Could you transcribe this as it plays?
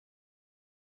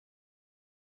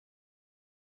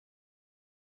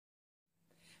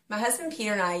My husband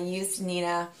Peter and I used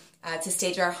Nina to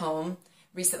stage our home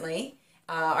recently.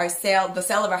 The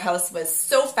sale of our house was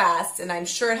so fast, and I'm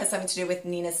sure it has something to do with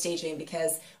Nina's staging,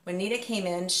 because when Nina came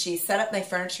in, she set up my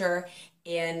furniture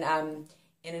in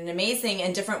an amazing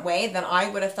and different way than I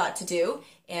would have thought to do,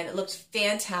 and it looked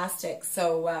fantastic.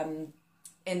 So,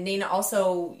 and Nina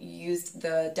also used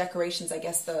the decorations, I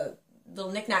guess the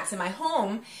little knickknacks in my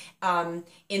home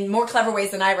in more clever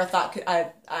ways than I ever thought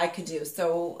I could do.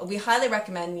 So we highly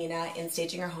recommend Nina in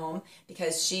staging her home,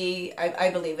 because I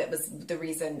believe it was the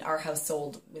reason our house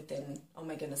sold within, oh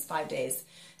my goodness, 5 days.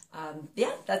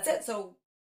 Yeah, that's it. So